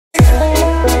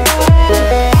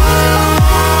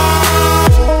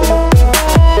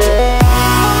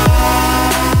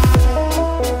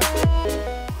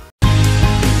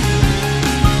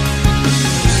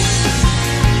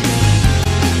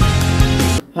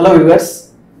Hello viewers,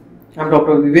 I am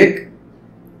Dr.Vivek.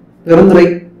 Perundurai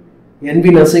NB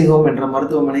nursing home என்ற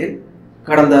மருத்துவமனையில்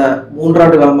கடந்த 3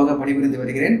 ஆண்டு காலமாக பணிபுரிந்து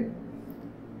வருகிறேன்.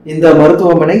 இந்த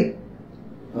மருத்துவமனை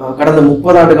கடந்த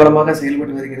 30 ஆண்டு காலமாக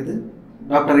செயல்பட்டு வருகிறது.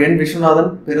 டாக்டர் என் விஸ்வநாதன்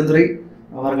பெருந்துறை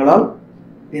அவர்களால்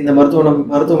இந்த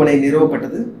மருத்துவமனை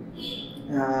நிறுவப்பட்டது.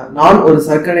 நான் ஒரு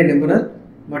சர்க்கரை நிபுணர்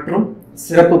மற்றும்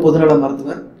சிறப்பு பொதுநல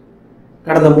மருத்துவர்.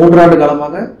 கடந்த 3 ஆண்டு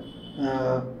காலமாக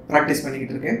பிராக்டிஸ்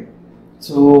பண்ணிக்கிட்டு இருக்கேன்.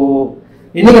 ஸோ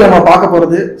இன்னைக்கு நம்ம பார்க்க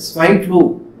போகிறது ஸ்வைன் ஃப்ளூ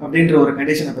அப்படின்ற ஒரு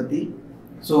கண்டிஷனை பற்றி.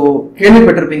 ஸோ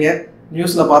கேள்விப்பட்டிருப்பீங்க,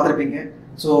 நியூஸில் பார்த்துருப்பீங்க.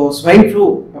 ஸோ ஸ்வைன் ஃப்ளூ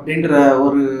அப்படின்ற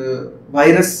ஒரு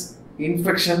வைரஸ்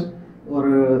இன்ஃபெக்ஷன்,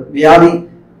 ஒரு வியாதி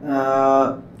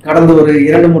கடந்த ஒரு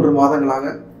 2-3 மாதங்களாக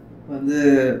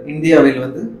இந்தியாவில்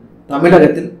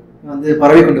தமிழகத்தில்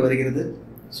பரவி கொண்டு வருகிறது.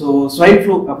 ஸோ ஸ்வைன்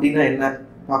ஃப்ளூ அப்படின்னா என்ன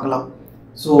பார்க்கலாம்.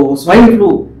 ஸோ ஸ்வைன்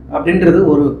ஃப்ளூ அப்படின்றது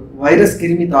ஒரு வைரஸ்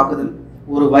கிருமி தாக்குதல்,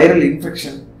 ஒரு வைரல்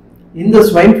இன்ஃபெக்ஷன். இந்த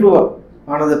ஸ்வைன் ஃப்ளூ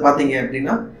ஆனது பார்த்தீங்க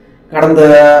அப்படின்னா கடந்த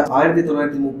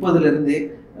 1930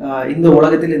 இந்த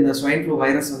உலகத்தில் இந்த ஸ்வைன் ஃப்ளூ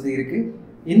வைரஸ் இருக்கு.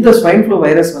 இந்த ஸ்வைன் ஃப்ளூ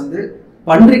வைரஸ்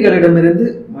பன்றிகளிடமிருந்து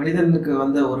மனிதனுக்கு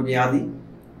வந்த ஒரு வியாதி.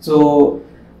 ஸோ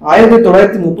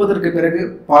 1930 பிறகு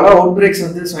பல out breaks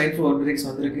swine flu out breaks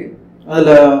வந்திருக்கு.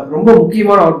 அதில் ரொம்ப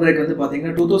முக்கியமான அவுட் பிரேக்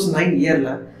பார்த்தீங்கன்னா 2009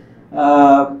 இயரில்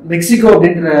மெக்சிகோ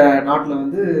அப்படின்ற நாட்டில்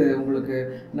உங்களுக்கு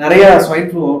நிறைய ஸ்வைன்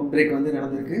ஃப்ளூ அவுட் பிரேக்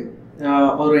நடந்திருக்கு.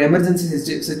 ஒரு எமர்ஜென்சி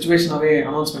சிச்சுவேஷனாகவே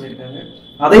அனௌன்ஸ் பண்ணியிருக்காங்க.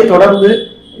 அதை தொடர்ந்து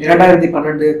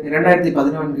 2012,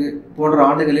 2014 போன்ற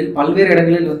ஆண்டுகளில் பல்வேறு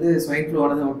இடங்களில் ஸ்வைன் ஃப்ளூ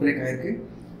ஆனது அவுட் பிரேக் ஆயிருக்கு.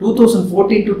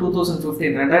 2014 to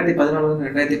 2015,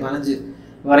 2014-2015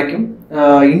 வரைக்கும்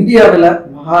இந்தியாவில்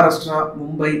மகாராஷ்டிரா,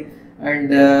 மும்பை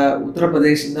அண்ட்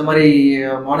உத்தரப்பிரதேஷ் இந்த மாதிரி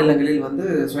மாநிலங்களில்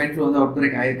ஸ்வைன் ஃப்ளூ அவுட்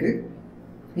பிரேக் ஆயிருக்கு.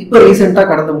 இப்போ ரீசெண்டாக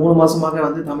கடந்த 3 மாதமாக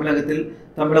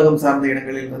தமிழகம் சார்ந்த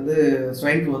இடங்களில்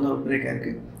ஸ்வைன் ஃப்ளூ அவுட் பிரேக்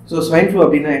ஆயிருக்கு. ஸோ ஸ்வைன் ஃப்ளூ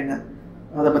அப்படின்னா என்ன,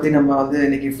 அதை பற்றி நம்ம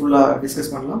இன்னைக்கு ஃபுல்லாக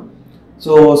டிஸ்கஸ் பண்ணலாம்.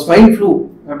 ஸோ ஸ்வைன் ஃப்ளூ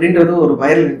அப்படின்றது ஒரு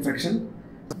வைரல் இன்ஃபெக்ஷன்,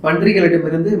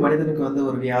 பன்றிகளிடமிருந்து மனிதனுக்கு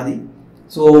ஒரு வியாதி.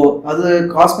 ஸோ அது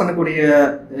காஸ் பண்ணக்கூடிய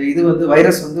இது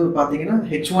வைரஸ் பார்த்தீங்கன்னா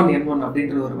H1N1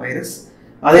 அப்படின்ற ஒரு வைரஸ்.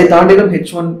 அதை தாண்டிலும்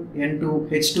H1N2,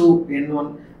 H2N1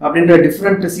 அப்படின்ற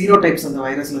டிஃப்ரெண்ட் சீரோடைப்ஸ் அந்த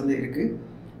வைரஸ்லேருந்து இருக்குது.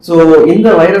 ஸோ இந்த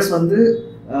virus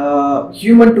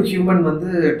human to human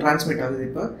transmit ஆகுது.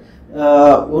 இப்போ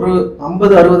ஒரு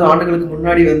 50-60 ஆண்டுகளுக்கு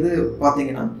முன்னாடி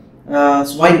பார்த்தீங்கன்னா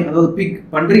ஸ்வைன், அதாவது பிக்,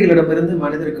 பன்றிகளிடமிருந்து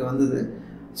மனிதருக்கு வந்தது.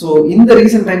 ஸோ இந்த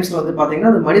ரீசெண்ட் டைம்ஸில்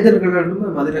பார்த்தீங்கன்னா அது மனிதர்களிடம்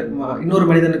இன்னொரு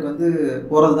மனிதனுக்கு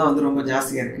போகிறது தான் ரொம்ப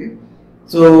ஜாஸ்தியாக இருக்குது.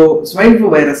 ஸோ ஸ்வைன் ஃப்ளூ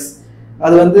வைரஸ்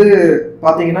அது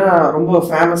பார்த்தீங்கன்னா ரொம்ப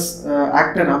ஃபேமஸ்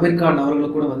ஆக்டர் அமீர் கான்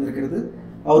அவர்களுக்கு கூட வந்திருக்கிறது.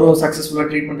 அவரும் சக்ஸஸ்ஃபுல்லாக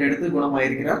ட்ரீட்மெண்ட் எடுத்து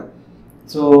குணமாயிருக்கிறார்.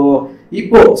 ஸோ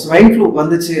இப்போ ஸ்வைன் ஃப்ளூ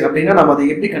வந்துச்சு அப்படின்னா நம்ம அதை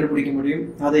எப்படி கண்டுபிடிக்க முடியும்,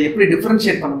 அதை எப்படி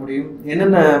டிஃப்ரென்ஷியேட் பண்ண முடியும்,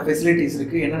 என்னென்ன ஃபெசிலிட்டிஸ்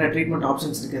இருக்குது, என்னென்ன ட்ரீட்மெண்ட்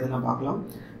ஆப்ஷன்ஸ் இருக்குது, இதெல்லாம் பார்க்கலாம்.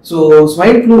 ஸோ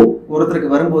ஸ்வைன் ஃப்ளூ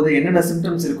ஒருத்தருக்கு வரும்போது என்னென்ன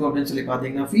சிம்டம்ஸ் இருக்கும் அப்படின்னு சொல்லி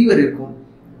பார்த்தீங்கன்னா ஃபீவர் இருக்கும்,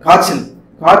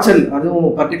 காய்ச்சல் அதுவும்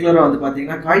பர்டிகுலராக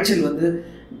பார்த்தீங்கன்னா காய்ச்சல்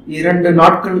 2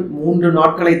 நாட்கள் 3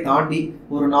 நாட்களை தாண்டி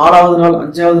ஒரு 4வது நாள்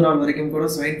 5வது நாள் வரைக்கும் கூட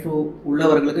ஸ்வைன் ஃப்ளூ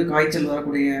உள்ளவர்களுக்கு காய்ச்சல்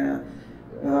வரக்கூடிய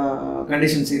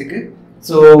கண்டிஷன்ஸ் இருக்குது.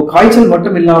 ஸோ காய்ச்சல்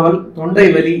மட்டும் இல்லாமல் தொண்டை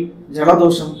வலி,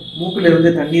 ஜலதோஷம், மூக்கிலிருந்து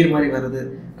தண்ணீர் மாதிரி வருது,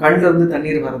 கண்ணிலிருந்து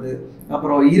தண்ணீர் வருது,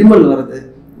 அப்புறம் இருமல் வருது,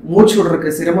 மூச்சு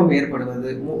விடுறதுக்கு சிரமம் ஏற்படுவது,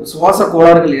 சுவாச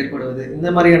கோளாறுகள் ஏற்படுவது, இந்த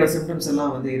மாதிரியான சிம்டம்ஸ்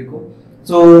எல்லாம் இருக்கும்.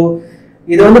 ஸோ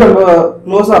இதை நம்ம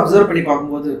க்ளோஸாக அப்சர்வ் பண்ணி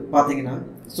பார்க்கும்போது பார்த்தீங்கன்னா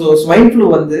so swine flu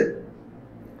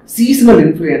seasonal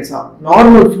influenza,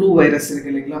 normal flu virus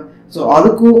இருக்கு இல்லைங்களா, ஸோ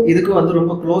அதுக்கும் இதுக்கும்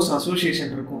ரொம்ப க்ளோஸ்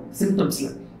அசோசியேஷன் இருக்கும்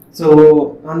சிம்டம்ஸில். ஸோ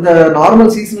அந்த நார்மல்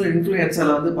சீசனல்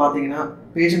இன்ஃப்ளூயன்ஸால் பார்த்தீங்கன்னா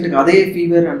பேஷண்ட்டுக்கு அதே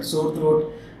fever and Chor throat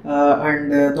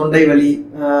and தொண்டை வலி,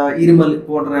 இருமல்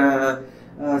போன்ற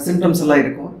சிம்டம்ஸ் எல்லாம்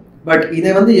இருக்கும். பட் இதை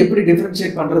எப்படி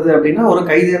டிஃப்ரென்ஷியேட் பண்ணுறது அப்படின்னா ஒரு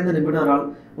கைதேர்ந்த நிபுணரால்,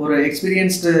 ஒரு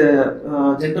experienced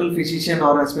general physician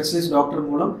R specialist doctor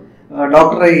மூலம்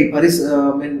டாக்டரை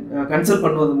கன்சல்ட்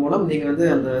பண்ணுவது மூலம்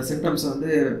நீங்கள் அந்த சிம்டம்ஸ்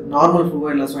நார்மல்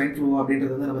ஃப்ளூவா இல்லை ஸ்வைன் ஃப்ளூவா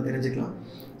அப்படின்றது நம்ம தெரிஞ்சுக்கலாம்.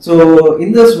 ஸோ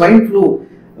இந்த ஸ்வைன் ஃப்ளூ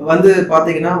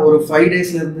பார்த்தீங்கன்னா ஒரு 5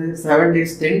 டேஸ்லேருந்து 7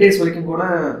 டேஸ் 10 டேஸ் வரைக்கும் கூட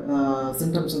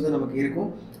சிம்டம்ஸ் நமக்கு இருக்கும்,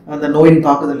 அந்த நோயின்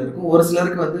தாக்குதல் இருக்கும். ஒரு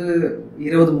சிலருக்கு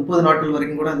 20-30 நாட்கள்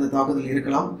வரைக்கும் கூட அந்த தாக்குதல்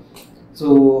இருக்கலாம்.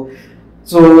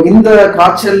 ஸோ இந்த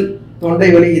காய்ச்சல், தொண்டை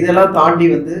வலி இதெல்லாம் தாண்டி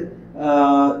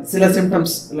சில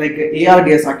symptoms like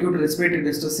ARDS, acute respiratory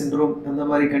distress syndrome, அந்த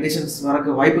மாதிரி கண்டிஷன்ஸ்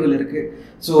வரக்கு வாய்ப்புகள் இருக்குது.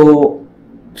 ஸோ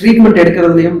ட்ரீட்மெண்ட்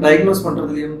எடுக்கிறதுலையும் டயக்னோஸ்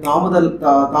பண்ணுறதுலையும்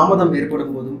தாமதம்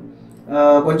ஏற்படும் போதும்,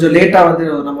 கொஞ்சம் லேட்டாக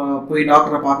நம்ம போய்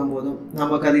டாக்டரை பார்க்கும்போதும்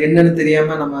நமக்கு அது என்னன்னு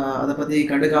தெரியாமல் நம்ம அதை பற்றி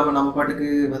கண்டுக்காமல் நம்ம பாட்டுக்கு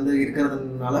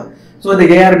இருக்கிறதுனால ஸோ இந்த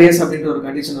ARDS அப்படின்ற ஒரு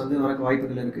கண்டிஷன் வரக்கு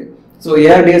வாய்ப்புகள் இருக்குது. ஸோ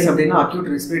ARDS அப்படின்னா acute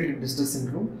respiratory distress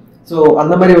syndrome. So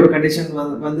அந்த மாதிரி ஒரு கண்டிஷன்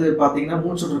வந்து பார்த்தீங்கன்னா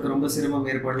மூச்சு விடுறதுக்கு ரொம்ப சிரமம்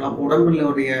ஏற்படலாம்.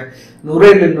 உடம்புடைய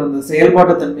நுரையீரலில் வந்து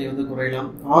செயல்பாட்டு தன்மை வந்து குறையலாம்.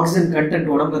 ஆக்சிஜன்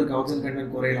கண்டென்ட் உடம்புல இருக்க ஆக்சிஜன்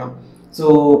கண்டென்ட் குறையலாம். ஸோ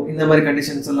இந்த மாதிரி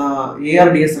கண்டிஷன்ஸ் எல்லாம்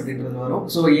ஏஆர்டிஎஸ் அப்படின்றது வரும்.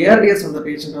 ஸோ ஏஆர்டிஎஸ் வந்த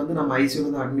பேஷண்ட் வந்து நம்ம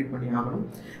ஐசியூவில் தான் அட்மிட் பண்ணி ஆகணும்.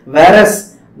 வேறஸ்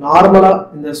நார்மலாக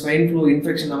இந்த ஸ்வைன் ஃப்ளூ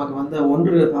இன்ஃபெக்ஷன் நமக்கு வந்த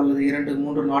 1 அல்லது 2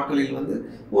 3 நாட்களில் வந்து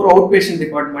ஒரு அவுட் பேஷண்ட்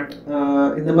டிபார்ட்மெண்ட்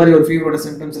இந்த மாதிரி ஒரு ஃபீவரோட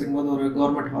சிம்டம்ஸ் இருக்கும்போது ஒரு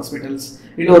கவர்மெண்ட் ஹாஸ்பிட்டல்ஸ்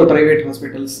இல்லை ஒரு ப்ரைவேட்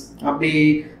ஹாஸ்பிட்டல்ஸ் அப்படி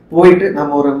போயிட்டு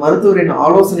நம்ம ஒரு மருத்துவரின்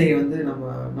ஆலோசனையை வந்து நம்ம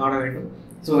நாட வேண்டும்.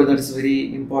 So that is very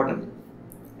important.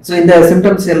 So இந்த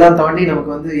சிம்டம்ஸ் எல்லாம் தாண்டி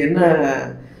நமக்கு வந்து என்ன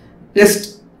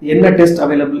டெஸ்ட்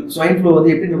அவைலபிள், ஸ்வைன் ஃப்ளூ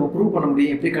வந்து எப்படி நம்ம ப்ரூவ் பண்ண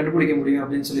முடியும், எப்படி கண்டுபிடிக்க முடியும்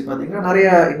அப்படின்னு சொல்லி பார்த்தீங்கன்னா நிறைய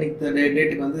இன்னைக்கு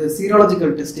டேட்டுக்கு வந்து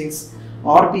சீரோலாஜிக்கல் testings,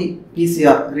 RT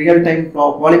PCR, real time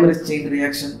polymerase chain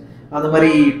reaction, அந்த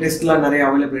மாதிரி டெஸ்ட்லாம் நிறைய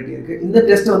அவைலபிலிட்டி இருக்குது. இந்த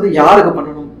டெஸ்ட்டை வந்து யாருக்கு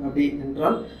பண்ணணும் அப்படி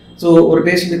என்றால், ஸோ ஒரு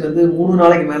பேஷண்ட்டுக்கு வந்து 3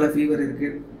 நாளைக்கு மேலே ஃபீவர்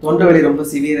இருக்குது, தொண்டை வலி ரொம்ப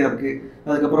சிவியராக இருக்குது,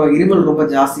 அதுக்கப்புறம் இருமல் ரொம்ப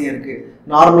ஜாஸ்தியாக இருக்குது,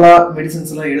 நார்மலாக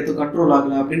மெடிசன்ஸ்லாம் எடுத்து கண்ட்ரோல்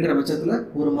ஆகலை அப்படின்ற பட்சத்தில்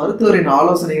ஒரு மருத்துவரின்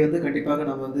ஆலோசனை வந்து கண்டிப்பாக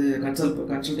நம்ம வந்து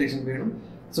கன்சல்டேஷன் வேணும்.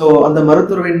 ஸோ அந்த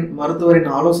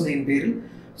மருத்துவரின் ஆலோசனையின் பேரில்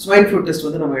ஸ்வைன் ஃப்ளூ டெஸ்ட்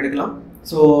வந்து நம்ம எடுக்கலாம்.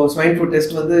 ஸோ ஸ்வைன் ஃப்ளூ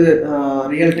டெஸ்ட் வந்து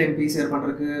ரியல் டைம் பிசிஆர்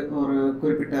பண்ணுறதுக்கு ஒரு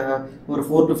குறிப்பிட்ட ஒரு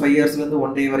 4 to 5 இயர்ஸ்லேருந்து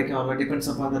 1 day வரைக்கும் ஆகலாம். Depends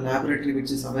upon the laboratory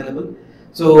which is available.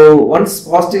 So once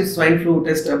positive swine flu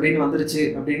test அப்படின்னு வந்துருச்சு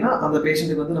அப்படின்னா அந்த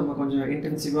பேஷண்ட்டுக்கு வந்து நம்ம கொஞ்சம்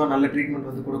இன்டென்சிவாக நல்ல ட்ரீட்மெண்ட்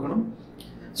வந்து கொடுக்கணும்.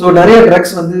 ஸோ நிறைய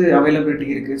ட்ரக்ஸ் வந்து அவைலபிலிட்டி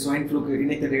இருக்குது ஸ்வைன் ஃப்ளூக்கு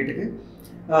இன்னைக்கு ரேட்டுக்கு.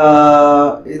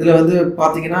 இதில் வந்து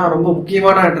பார்த்தீங்கன்னா ரொம்ப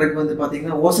முக்கியமான ட்ரக் வந்து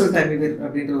பார்த்தீங்கன்னா ஓசல்டாமிவிர்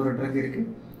அப்படின்ற ஒரு ட்ரக் இருக்குது.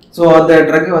 ஸோ அந்த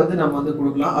ட்ரக்கை வந்து நம்ம வந்து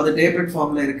கொடுக்கலாம். அது டேப்லெட்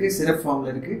ஃபார்மில் இருக்குது, சிரப்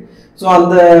ஃபார்மில் இருக்குது. ஸோ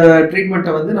அந்த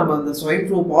ட்ரீட்மெண்ட்டை வந்து நம்ம அந்த ஸ்வைன்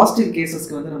ஃப்ளூ பாசிட்டிவ்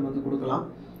கேசஸ்க்கு வந்து நம்ம வந்து கொடுக்கலாம்.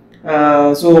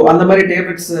 ஸோ அந்த மாதிரி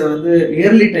டேப்லெட்ஸ் வந்து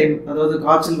இயர்லி டைம், அதாவது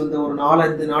காய்ச்சல் வந்து ஒரு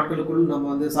 4-5 நாட்களுக்குள் நம்ம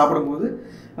வந்து சாப்பிடும்போது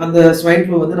அந்த ஸ்வைன்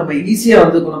ஃப்ளூ வந்து நம்ம ஈஸியாக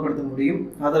வந்து குணப்படுத்த முடியும்.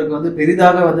 அதற்கு வந்து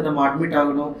பெரிதாக வந்து நம்ம அட்மிட்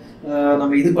ஆகணும்,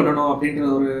 நம்ம இது பண்ணணும் அப்படின்ற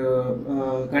ஒரு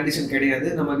கண்டிஷன் கிடையாது.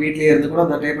 நம்ம வீட்லேயே இருந்து கூட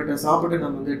அந்த டேப்லெட்டை சாப்பிட்டு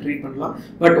நம்ம வந்து ட்ரீட் பண்ணலாம்.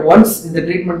 பட் ஒன்ஸ் இந்த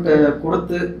ட்ரீட்மெண்ட்டை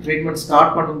கொடுத்து ட்ரீட்மெண்ட்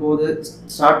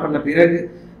ஸ்டார்ட் பண்ண பிறகு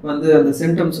வந்து அந்த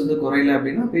சிம்டம்ஸ் வந்து குறையல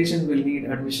அப்படின்னா patient will NEET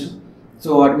admission.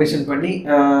 So admission பண்ணி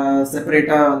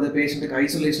செப்பரேட்டாக வந்து பேஷண்ட்டுக்கு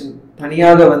ஐசோலேஷன்,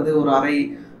 தனியாக வந்து ஒரு அறை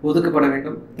ஒதுக்கப்பட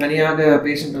வேண்டும். தனியாக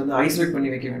பேஷண்ட் வந்து ஐசோலேட்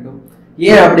பண்ணி வைக்க வேண்டும்.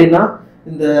 ஏன் அப்படின்னா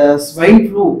இந்த ஸ்வைன்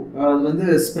ஃப்ளூ அது வந்து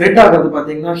ஸ்ப்ரெட் ஆகிறது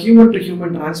பார்த்தீங்கன்னா ஹியூமன் டு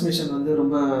ஹியூமன் டிரான்ஸ்மிஷன் வந்து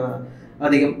ரொம்ப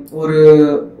அதிகம்.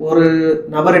 ஒரு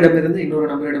நபரிடமிருந்து இன்னொரு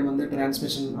நபரிடம் வந்து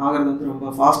டிரான்ஸ்மிஷன் ஆகிறது வந்து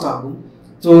ரொம்ப ஃபாஸ்ட் ஆகும்.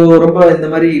 ஸோ ரொம்ப இந்த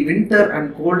மாதிரி வின்டர் அண்ட்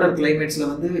கோல்டர்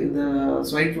கிளைமேட்ஸில் வந்து இந்த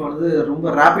ஸ்வைன் ஃப்ளூ வந்து ரொம்ப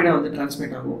ரேப்பிடாக வந்து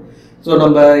டிரான்ஸ்மிட் ஆகும். ஸோ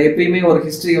நம்ம எப்பயுமே ஒரு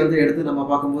ஹிஸ்ட்ரி வந்து எடுத்து நம்ம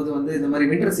பார்க்கும்போது வந்து இந்த மாதிரி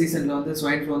வின்டர் சீசனில் வந்து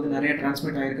ஸ்வைன் ஃப்ளூ வந்து நிறைய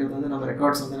டிரான்ஸ்மிட் ஆகிருக்கிறது வந்து நம்ம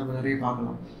ரெக்கார்ட்ஸ் வந்து நம்ம நிறைய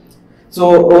பார்க்கலாம். ஸோ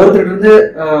ஒருத்தருக்கு வந்து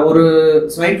ஒரு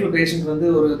ஸ்வைன் ஃப்ளூ பேஷண்ட் வந்து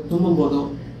ஒரு தும்மும் போதோ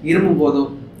இருமும் போதோ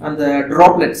அந்த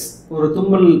ட்ராப்லெட்ஸ், ஒரு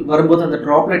தும்மல் வரும்போது அந்த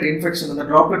ட்ராப்லெட் இன்ஃபெக்ஷன், அந்த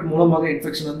ட்ராப்லெட் மூலமாக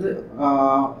இன்ஃபெக்ஷன் வந்து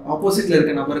ஆப்போசிட்டில்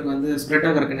இருக்க நபருக்கு வந்து ஸ்ப்ரெட்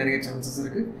ஆகிறதுக்கு நிறைய சான்சஸ்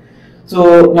இருக்குது. ஸோ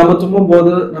நம்ம தும்மும்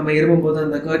போது, நம்ம இருமும் போது,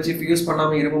 அந்த கர்ச்சீஃப் யூஸ்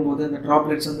பண்ணாமல் இருமும் போது அந்த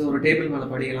ட்ராப்லெட்ஸ் வந்து ஒரு டேபிள் மேலே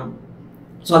படியலாம்.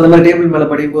 ஸோ அந்த மாதிரி டேபிள் மேலே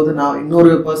படியும் போது இன்னொரு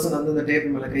பர்சன் வந்து அந்த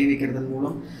டேபிள் மேலே கை வைக்கிறதன்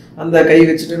மூலம், அந்த கை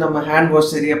வச்சுட்டு நம்ம ஹேண்ட்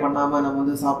வாஷ் சரியாக பண்ணாமல் நம்ம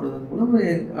வந்து சாப்பிடுவதன் மூலம்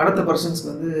அடுத்த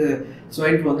பர்சன்ஸ்க்கு வந்து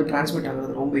ஸ்வைன் ஃப்ளூ வந்து டிரான்ஸ்மிட்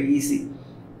ஆகிறது ரொம்ப ஈஸி.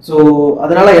 ஸோ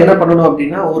அதனால் என்ன பண்ணணும்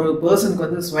அப்படின்னா, ஒரு பர்சனுக்கு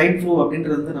வந்து ஸ்வைன் ஃப்ளூ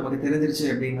அப்படின்றது வந்து நமக்கு தெரிஞ்சிருச்சு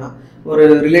அப்படின்னா ஒரு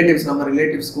நம்ம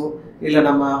ரிலேட்டிவ்ஸ்க்கோ இல்லை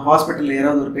நம்ம ஹாஸ்பிட்டலில்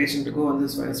யாராவது ஒரு பேஷண்ட்டுக்கோ வந்து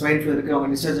ஸ்வைன் ஃப்ளூ இருக்குது, அவங்க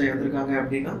டிஸ்சார்ஜ் ஆகி வந்திருக்காங்க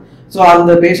அப்படின்னா, ஸோ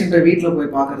அந்த பேஷண்ட்டை வீட்டில்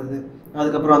போய் பார்க்குறது,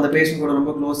 அதுக்கப்புறம் அந்த பேஷண்ட் கூட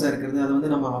ரொம்ப க்ளோஸாக இருக்கிறது, அதை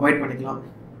வந்து நம்ம அவாய்ட் பண்ணிக்கலாம்.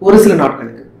 ஒரு சில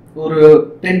நாட்களுக்கு ஒரு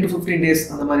 10 to 15 days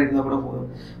அந்த மாதிரி இருந்தால் கூட போதும்.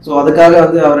 ஸோ அதுக்காக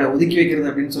வந்து அவரை ஒதுக்கி வைக்கிறது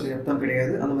அப்படின்னு சொல்லி அர்த்தம்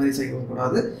கிடையாது, அந்த மாதிரி செய்யவும்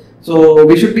கூடாது. So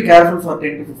we should be careful for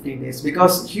 10 to 15 days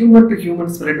because human to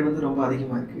human spread வந்து ரொம்ப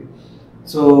அதிகமாக இருக்குது.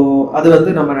 ஸோ அது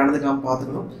வந்து நம்ம நடந்துக்காமல்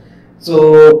பார்த்துக்கணும். ஸோ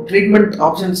ட்ரீட்மெண்ட்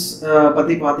ஆப்ஷன்ஸ்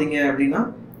பற்றி பார்த்தீங்க அப்படின்னா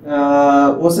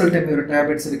ஓசல்டாமிவிர்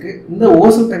டேப்லெட்ஸ் இருக்குது. இந்த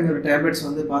ஓசல்டாமிவிர் டேப்லெட்ஸ்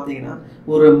வந்து பார்த்தீங்கன்னா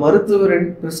ஒரு மருத்துவரின்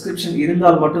ப்ரிஸ்கிரிப்ஷன்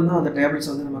இருந்தால் மட்டும்தான் அந்த டேப்லெட்ஸ்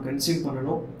வந்து நம்ம கன்சியூம்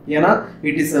பண்ணணும். ஏன்னா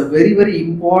it is a very very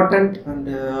important and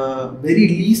very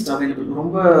least available.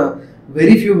 ரொம்ப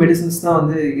வெரி ஃபியூ மெடிசன்ஸ் தான்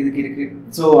வந்து இதுக்கு இருக்குது.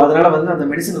 ஸோ அதனால் வந்து அந்த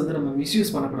மெடிசன் வந்து நம்ம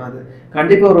மிஸ்யூஸ் பண்ணக்கூடாது.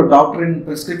 கண்டிப்பாக ஒரு டாக்டரின்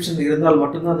ப்ரிஸ்கிரிப்ஷன் இருந்தால்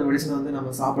மட்டும்தான் அந்த மெடிசனை வந்து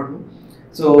நம்ம சாப்பிடணும்.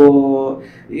 ஸோ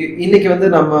இன்னைக்கு வந்து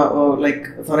நம்ம லைக்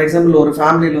ஃபார் எக்ஸாம்பிள் ஒரு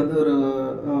ஃபேமிலியில் வந்து ஒரு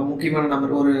முக்கியமான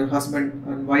நபர், ஒரு ஹஸ்பண்ட்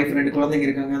அண்ட் ஒய்ஃப், 2 குழந்தைங்க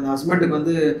இருக்காங்க. அந்த ஹஸ்பண்டுக்கு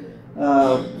வந்து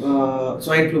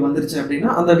ஸ்வைன் ஃப்ளூ வந்துருச்சு அப்படின்னா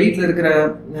அந்த வீட்டில் இருக்கிற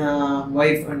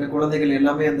ஒய்ஃப் அண்ட் குழந்தைகள்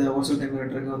எல்லாமே அந்த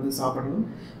ஓசல்டாமிவிர் ட்ரக் வந்து சாப்பிடணும்.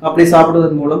 அப்படி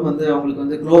சாப்பிடுவதன் மூலம் வந்து அவங்களுக்கு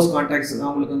வந்து க்ளோஸ் கான்டாக்ட்ஸ்,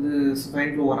 அவங்களுக்கு வந்து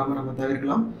ஸ்வைன் ஃப்ளூ வராமல் நம்ம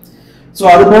தவிர்க்கலாம். ஸோ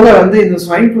அது போல வந்து இந்த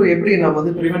ஸ்வைன் ஃப்ளூ எப்படி நம்ம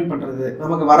வந்து ப்ரிவென்ட் பண்ணுறது,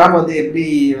 நமக்கு வராமல் வந்து எப்படி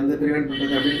வந்து ப்ரிவென்ட்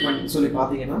பண்ணுறது அப்படின்னு சொல்லி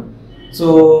பார்த்தீங்கன்னா, ஸோ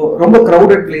ரொம்ப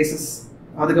க்ரௌடட் பிளேசஸ்,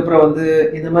 அதுக்கப்புறம் வந்து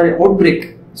இந்த மாதிரி அவுட் பிரேக்.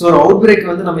 ஸோ ஒரு அவுட் பிரேக்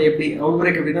வந்து நம்ம எப்படி, அவுட்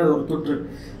பிரேக் அப்படின்னா ஒரு தொற்று,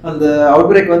 அந்த அவுட்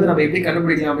பிரேக் வந்து நம்ம எப்படி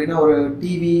கண்டுபிடிக்கலாம் அப்படின்னா ஒரு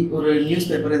டிவி, ஒரு நியூஸ்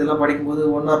பேப்பர் இதெல்லாம் படிக்கும்போது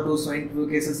 1 or 2 swine flu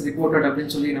cases reported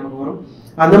அப்படின்னு சொல்லி நமக்கு வரும்.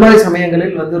 அந்த மாதிரி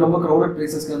சமயங்களில் வந்து ரொம்ப க்ரௌடட்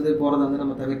பிளேசஸ்க்கு வந்து போகிறத வந்து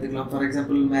நம்ம தவிர்த்துக்கலாம். For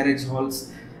example marriage halls,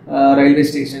 railway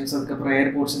stations, அதுக்கப்புறம்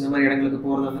ஏர்போர்ட்ஸ், இந்த மாதிரி இடங்களுக்கு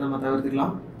போகிறத வந்து நம்ம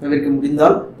தவிர்த்துக்கலாம். தவிர்க்க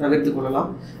முடிந்தால் தவிர்த்து கொள்ளலாம்.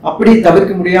 அப்படி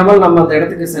தவிர்க்க முடியாமல் நம்ம அந்த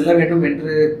இடத்துக்கு செல்ல வேண்டும்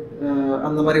என்று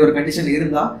அந்த மாதிரி ஒரு கண்டிஷன்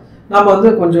இருந்தால் நம்ம வந்து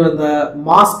கொஞ்சம் இந்த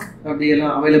மாஸ்க்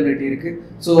அப்படியெல்லாம் அவைலபிலிட்டி இருக்குது.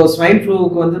 ஸோ ஸ்வைன்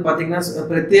ஃப்ளூவுக்கு வந்து பார்த்தீங்கன்னா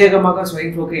பிரத்யேகமாக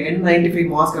ஸ்வைன் ஃப்ளூக்கு N95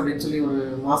 மாஸ்க் அப்படின்னு சொல்லி ஒரு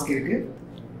மாஸ்க் இருக்குது.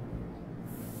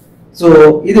 ஸோ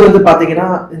இது வந்து பார்த்தீங்கன்னா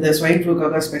இந்த ஸ்வைன்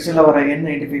ஃப்ளூக்காக ஸ்பெஷலாக வர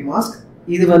N95 மாஸ்க்.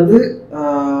 இது வந்து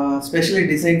specially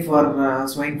design for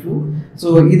swine flu. So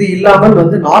இது இல்லாமல்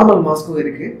வந்து நார்மல் மாஸ்க்கும்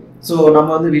இருக்குது. ஸோ நம்ம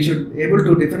வந்து we should able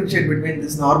to differentiate between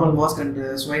this normal mask and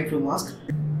swine flu mask.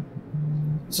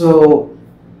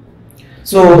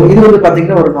 So இது வந்து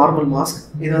பார்த்தீங்கன்னா ஒரு நார்மல் மாஸ்க்.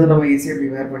 இது வந்து நம்ம ஈஸியாக இப்படி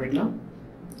வேர் பண்ணிக்கலாம்.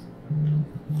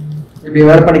 இப்படி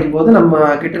வேர் பண்ணிக்கும் போது நம்ம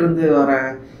கிட்ட இருந்து வர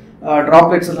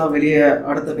ட்ராப்லெட்ஸ் எல்லாம் வெளியே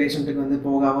அடுத்த பேஷண்ட்டுக்கு வந்து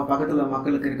போகாமல் பக்கத்தில்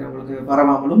மக்களுக்கு இருக்கிறவங்களுக்கு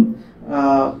பரவாமலும்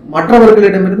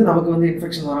மற்றவர்களிடமிருந்து நமக்கு வந்து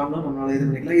இன்ஃபெக்ஷன் வராமலும் நம்மளால இது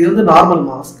பண்ணிக்கலாம். இது வந்து நார்மல்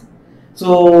மாஸ்க். ஸோ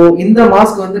இந்த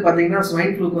மாஸ்க் வந்து பார்த்தீங்கன்னா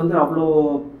ஸ்வைன் ஃப்ளூக்கு வந்து அவ்வளோ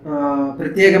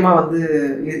பிரத்யேகமாக வந்து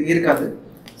இருக்காது.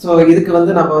 ஸோ இதுக்கு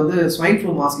வந்து நம்ம வந்து ஸ்வைன்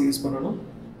ஃப்ளூ மாஸ்க் யூஸ் பண்ணணும்.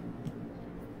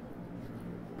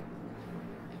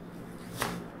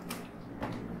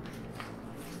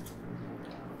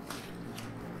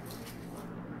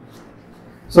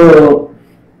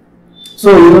 ஸோ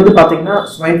இது வந்து பார்த்தீங்கன்னா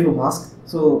ஸ்வைன் ஃப்ளூ மாஸ்க்.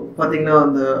 ஸோ பார்த்தீங்கன்னா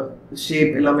அந்த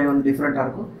ஷேப் எல்லாமே வந்து டிஃப்ரெண்ட்டாக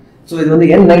இருக்கும். ஸோ இது வந்து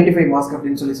N95 மாஸ்க்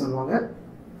அப்படின்னு சொல்லி சொல்லுவாங்க.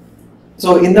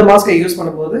 ஸோ இந்த மாஸ்கை யூஸ்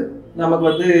பண்ணும்போது நமக்கு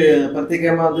வந்து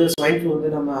பிரத்யேகமாக வந்து ஸ்வைன் ஃப்ளூ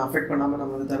வந்து நம்ம அஃபெக்ட் பண்ணாமல்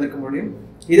நம்ம வந்து தவிர்க்க முடியும்.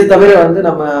 இது தவிர வந்து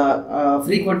நம்ம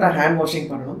ஃப்ரீக்வெண்ட்டாக ஹேண்ட் வாஷிங்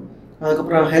பண்ணணும்.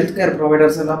 அதுக்கப்புறம் ஹெல்த் கேர்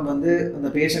ப்ரொவைடர்ஸ் எல்லாம் வந்து அந்த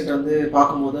பேஷண்ட் வந்து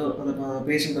பார்க்கும்போதோ அந்த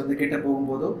பேஷண்ட் வந்து கிட்ட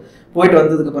போகும்போதோ போயிட்டு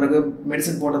வந்ததுக்கு பிறகு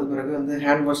மெடிசன் போட்டதுக்கு பிறகு வந்து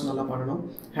ஹேண்ட் வாஷ் நல்லா பண்ணணும்.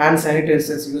 ஹேண்ட்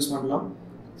சானிடைசர்ஸ் யூஸ் பண்ணலாம்.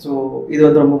 ஸோ இது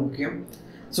வந்து ரொம்ப முக்கியம்.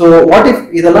 ஸோ வாட் இஃப்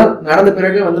இதெல்லாம் நடந்த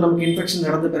பிறகு வந்து நமக்கு இன்ஃபெக்ஷன்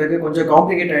நடந்த பிறகு கொஞ்சம்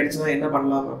காம்ப்ளிகேட் ஆகிடுச்சுன்னா என்ன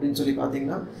பண்ணலாம் அப்படின்னு சொல்லி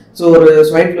பார்த்தீங்கன்னா, ஸோ ஒரு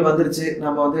ஸ்வைன் ஃப்ளூ வந்துருச்சு,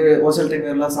 நம்ம வந்து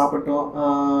ஓசல்டைமர்லாம் சாப்பிட்டோம்,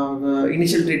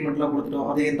 இனிஷியல் ட்ரீட்மெண்ட்லாம் கொடுத்துட்டோம்,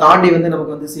 அதையும் தாண்டி வந்து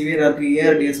நமக்கு வந்து சிவியராக இருக்குது,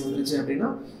 ARDS வந்துருச்சு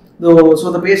அப்படின்னா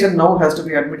so the patient now has to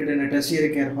be admitted in a tertiary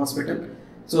care hospital.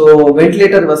 So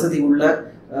ventilator வசதி உள்ள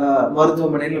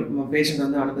மருத்துவமனையில் பேஷண்ட்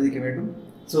வந்து அனுமதிக்க வேண்டும்.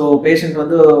 ஸோ பேஷண்ட்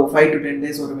வந்து 5 to 10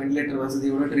 days ஒரு வென்டிலேட்டர்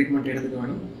வசதியோட ட்ரீட்மெண்ட் எடுத்துக்க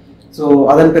வேணும். ஸோ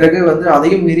அதன் பிறகு வந்து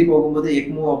அதையும் மீறி போகும்போது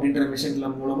எக்மோ அப்படின்ற மிஷின்ல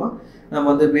மூலமாக நம்ம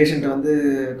வந்து பேஷண்ட்டை வந்து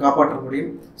காப்பாற்ற முடியும்.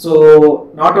 ஸோ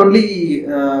நாட் ஓன்லி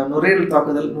நுரையீரல்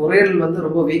தாக்குதல், நுரையீரல் வந்து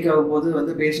ரொம்ப வீக் ஆகும்போது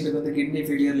வந்து பேஷண்ட்டுக்கு வந்து கிட்னி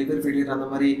ஃபெயிலியர், லிவர் ஃபெயிலியர், அந்த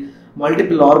மாதிரி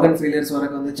மல்டிபிள் ஆர்கன் ஃபெயிலியர்ஸ்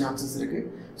வரக்கு வந்து சான்சஸ் இருக்குது.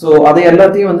 ஸோ அதை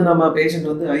எல்லாத்தையும் வந்து நம்ம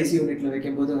பேஷண்ட் வந்து ஐசி யூனிட்டில்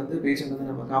வைக்கும்போது வந்து பேஷண்ட்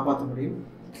வந்து நம்ம காப்பாற்ற முடியும்.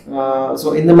 ஸோ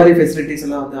இந்த மாதிரி ஃபெசிலிட்டிஸ்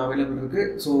எல்லாம் வந்து அவைலபிள் இருக்குது.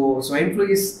 So swine flu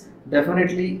is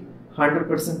definitely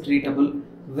 100% treatable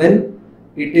when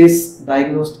it is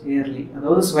diagnosed yearly.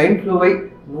 அதாவது ஸ்வைன் ஃப்ளூவை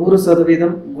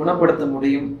 100% குணப்படுத்த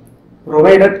முடியும்,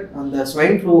 ப்ரொவைடட் அந்த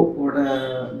ஸ்வைன் ஃப்ளூவோட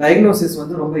டயக்னோசிஸ்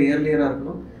வந்து ரொம்ப இயர்லியராக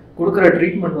இருக்கணும், கொடுக்குற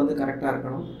ட்ரீட்மெண்ட் வந்து கரெக்டாக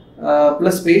இருக்கணும்,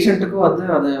 ப்ளஸ் பேஷண்ட்டுக்கும் வந்து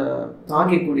அதை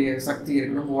தாங்கிக்கூடிய சக்தி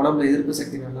இருக்கணும், உடம்புல எதிர்ப்பு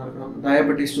சக்தி நல்லா இருக்கணும்,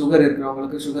 டயபெட்டிஸ் சுகர்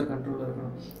இருக்கிறவங்களுக்கு சுகர் கண்ட்ரோலில்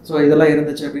இருக்கணும். ஸோ இதெல்லாம்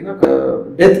இருந்துச்சு அப்படின்னா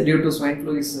death due to swine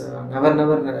flu is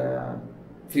never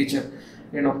future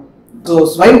ஏன்னோ. So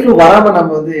swine flu வராமல்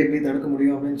நம்ம வந்து எப்படி தடுக்க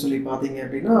முடியும் அப்படின்னு சொல்லி பார்த்தீங்க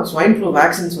அப்படின்னா, ஸ்வைன் ஃப்ளூ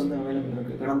வேக்சின்ஸ் வந்து அவைலபிள்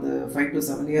இருக்குது. கடந்த 5 to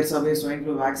 7 இயர்ஸாகவே ஸ்வைன்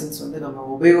ஃப்ளூ வேக்சின்ஸ் வந்து நம்ம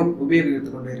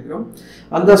உபயோகித்து கொண்டு இருக்கிறோம்.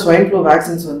 அந்த ஸ்வைன் ஃப்ளூ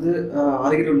வேக்சின்ஸ் வந்து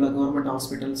அருகில் உள்ள government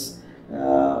hospitals,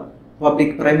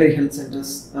 public primary health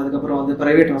centres, அதுக்கப்புறம் வந்து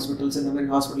ப்ரைவேட் ஹாஸ்பிட்டல்ஸ், இந்த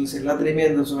மாதிரி ஹாஸ்பிட்டல்ஸ் எல்லாத்துலேயுமே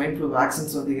இந்த ஸ்வைன் ஃப்ளூ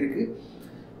வேக்சின்ஸ் வந்து இருக்குது.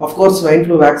 அஃப்கோர்ஸ் ஸ்வைன்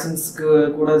ஃப்ளூ வேக்சின்ஸ்க்கு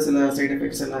கூட சில சைட்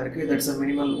எஃபெக்ட்ஸ் எல்லாம் இருக்குது. That's a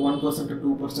minimal 1% to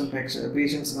 2%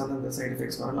 patients வந்து அந்த சைட்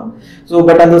எஃபெக்ட்ஸ் வரலாம். ஸோ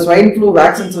பட் அந்த ஸ்வைன் ஃப்ளூ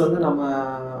வேக்சின்ஸ் வந்து நம்ம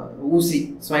ஊசி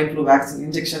ஸ்வைன் ஃப்ளூ வேக்சின்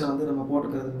இன்ஜெக்ஷனை வந்து நம்ம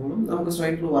போட்டுக்கிறது மூலம் நமக்கு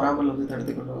ஸ்வைன் ஃப்ளூ வராமல் வந்து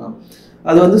தடுத்து கொண்டு வரலாம்.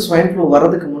 அது வந்து ஸ்வைன் ஃப்ளூ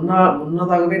வர்றதுக்கு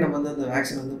முன்னதாகவே நம்ம வந்து அந்த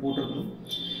வேக்சின் வந்து போட்டுருக்கணும்.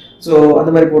 ஸோ அந்த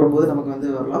மாதிரி போடும்போது நமக்கு வந்து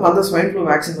வரலாம். அந்த ஸ்வைன் ஃப்ளூ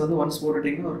வேக்சின் வந்து ஒன்ஸ்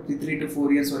போட்டுட்டிங்கன்னா ஒரு 3 to 4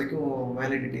 years வரைக்கும்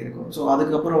வேலிடிட்டி இருக்கும். ஸோ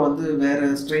அதுக்கப்புறம் வந்து வேறு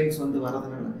ஸ்ட்ரெயின்ஸ் வந்து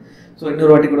வரதுனால ஸோ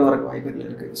இன்னொரு வாட்டி கூட வரக்கு வாய்ப்புகள்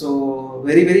இருக்குது. So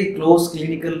very close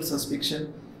clinical suspicion,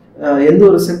 எந்த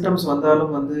ஒரு சிம்டம்ஸ்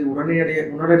வந்தாலும் வந்து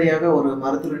உடனடியாக ஒரு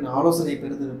மருத்துவரின் ஆலோசனை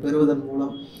பெறுவதன்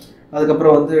மூலம்,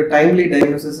 அதுக்கப்புறம் வந்து timely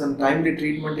diagnosis and timely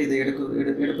treatment இதை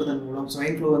எடுப்பதன் மூலம்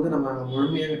ஸ்வைன் ஃப்ளூ வந்து நம்ம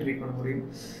முழுமையாக ட்ரீட் பண்ண முடியும்.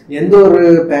 எந்த ஒரு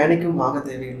பேனிக்கும் ஆக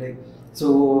தேவையில்லை. So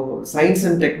science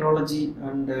and technology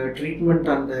and treatment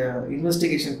and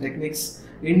investigation techniques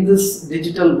in this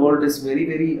digital world is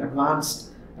very advanced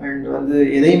and வந்து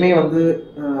எதையுமே வந்து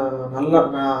நல்லா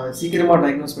சீக்கிரமாக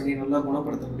டயக்னோஸ் பண்ணி நல்லா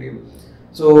குணப்படுத்த முடியும்.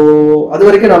 ஸோ அது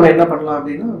வரைக்கும் நம்ம என்ன பண்ணலாம்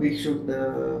அப்படின்னா வி ஷுட்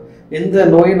எந்த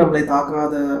நோயும் நம்மளை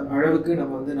தாக்காத அளவுக்கு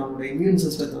நம்ம வந்து நம்மளோட இம்யூன்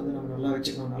சிஸ்டத்தை வந்து நம்ம நல்லா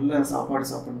வச்சுக்கணும். நல்ல சாப்பாடு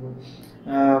சாப்பிடணும்,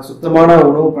 சுத்தமான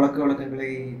உணவு பழக்க வழக்கங்களை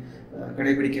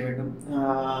கடைபிடிக்க வேண்டும்,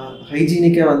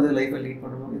 ஹைஜீனிக்காக வந்து லைஃப்பை லீட்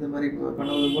பண்ணணும். இது மாதிரி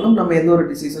பண்ணுவதன் மூலம் நம்ம எந்த ஒரு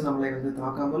டிசீஸும் நம்மளை வந்து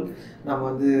தாக்காமல் நம்ம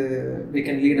வந்து we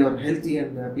can lead our healthy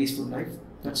and peaceful life.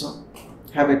 That's all.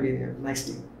 Have a nice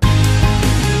day.